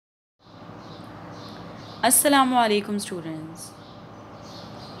Assalamu alaikum students.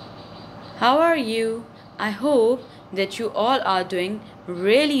 How are you? I hope that you all are doing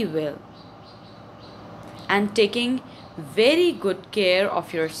really well and taking very good care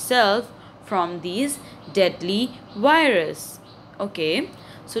of yourself from these deadly virus. Okay,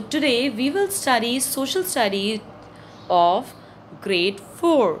 so today we will study social studies of grade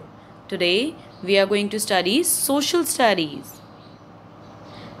 4. Today we are going to study social studies.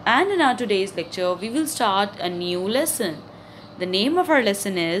 And in our today's lecture, we will start a new lesson. The name of our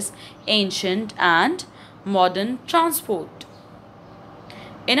lesson is Ancient and Modern Transport.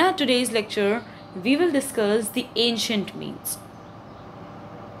 In our today's lecture, we will discuss the ancient means.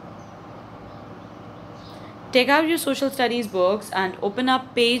 Take out your social studies books and open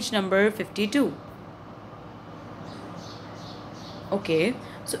up page number 52. Okay,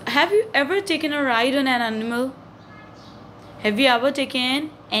 so have you ever taken a ride on an animal? Have you ever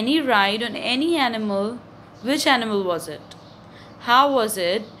taken any ride on any animal? Which animal was it? How was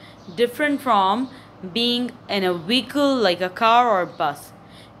it different from being in a vehicle like a car or bus?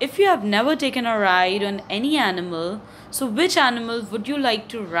 If you have never taken a ride on any animal, so which animal would you like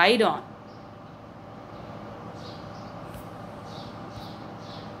to ride on?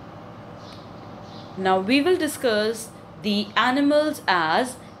 Now we will discuss the animals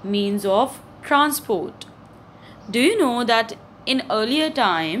as means of transport. Do you know that in earlier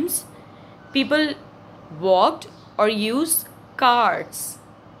times, people walked or used carts?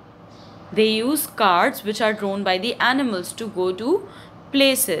 They use carts which are drawn by the animals to go to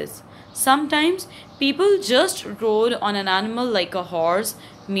places. Sometimes people just rode on an animal like a horse,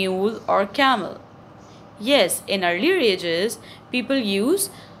 mule or camel. Yes, in earlier ages, people use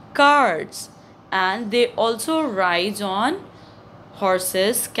carts and they also ride on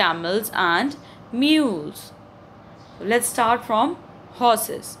horses, camels and mules. Let's start from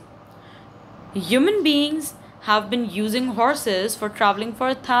horses. Human beings have been using horses for traveling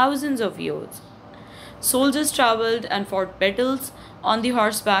for thousands of years. Soldiers traveled and fought battles on the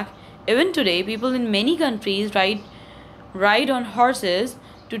horseback. Even today, people in many countries ride on horses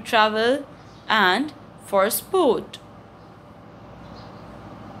to travel and for sport.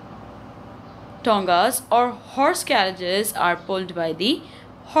 Tongas or horse carriages are pulled by the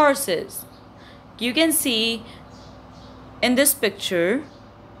horses. You can see in this picture,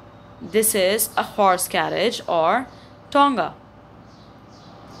 this is a horse carriage or tonga.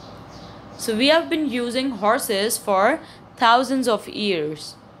 So we have been using horses for thousands of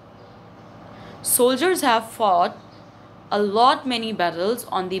years. Soldiers have fought a lot many battles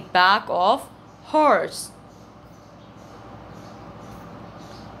on the back of horse.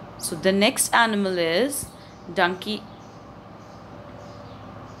 So the next animal is donkey.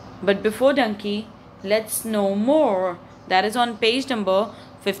 But before donkey, let's know more. That is on page number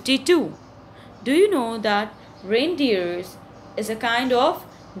 52. Do you know that reindeers is a kind of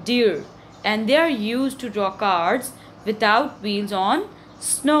deer and they are used to draw carts without wheels on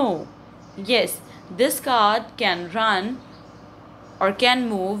snow? Yes, this cart can run or can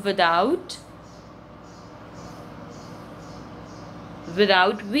move without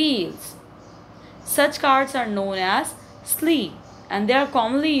wheels. Such carts are known as sleigh and they are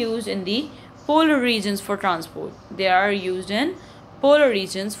commonly used in the polar regions for transport. They are used in polar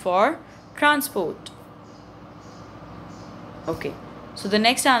regions for transport. Okay, so the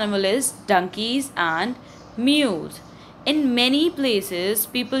next animal is donkeys and mules. In many places,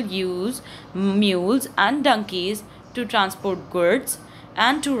 people use mules and donkeys to transport goods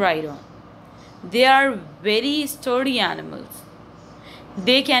and to ride on. They are very sturdy animals.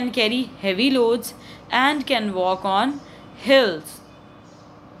 They can carry heavy loads and can walk on hills.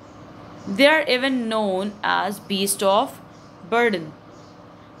 They are even known as beast of burden.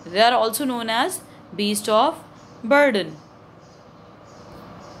 They are also known as beast of burden.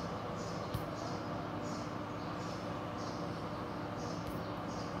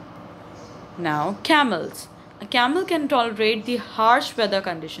 Now, camels. A camel can tolerate the harsh weather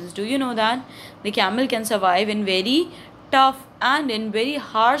conditions. Do you know that? The camel can survive in very tough and in very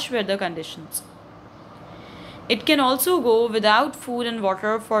harsh weather conditions. It can also go without food and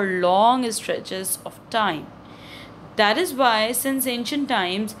water for long stretches of time. That is why, since ancient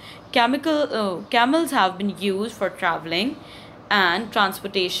times, camels have been used for traveling and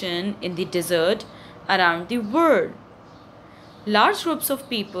transportation in the desert around the world. Large groups of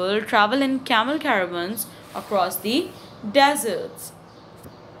people travel in camel caravans across the deserts.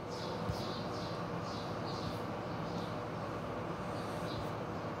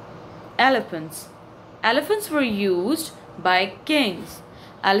 Elephants. Elephants were used by kings.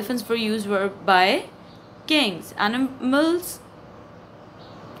 Elephants were used by kings. Animals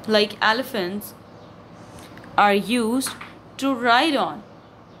like elephants are used to ride on?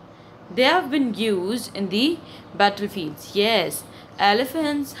 They have been used in the battlefields. Yes,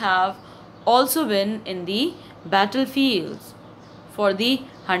 elephants have also been in the battlefields for the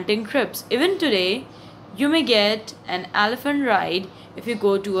hunting trips. Even today, you may get an elephant ride if you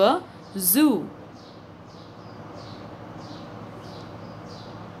go to a zoo.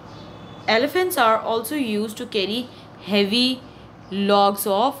 Elephants are also used to carry heavy logs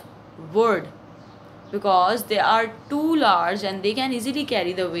of wood because they are too large and they can easily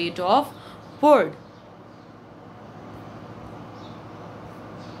carry the weight of wood.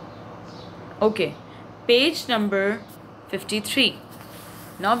 Okay, page number 53.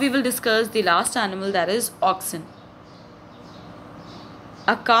 Now we will discuss the last animal, that is oxen.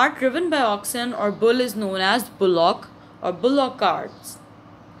 A cart driven by oxen or bull is known as bullock or bullock carts.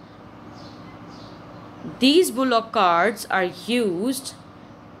 These bullock carts are used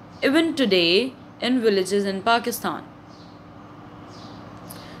even today in villages in Pakistan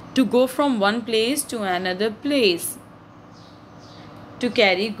to go from one place to another place to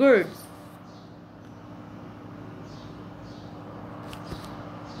carry goods.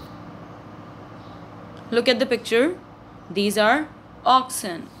 Look at the picture. These are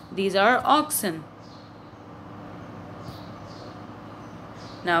oxen. These are oxen.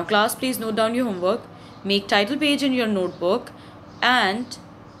 Now class, please note down your homework. Make title page in your notebook and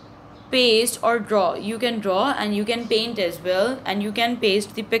paste or draw. You can draw and you can paint as well, and you can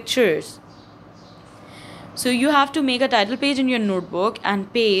paste the pictures. So you have to make a title page in your notebook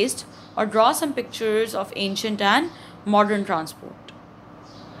and paste or draw some pictures of ancient and modern transport.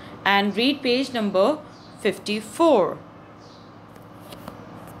 And read page number 54.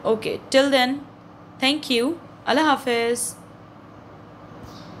 Okay, till then, thank you. Allah Hafiz.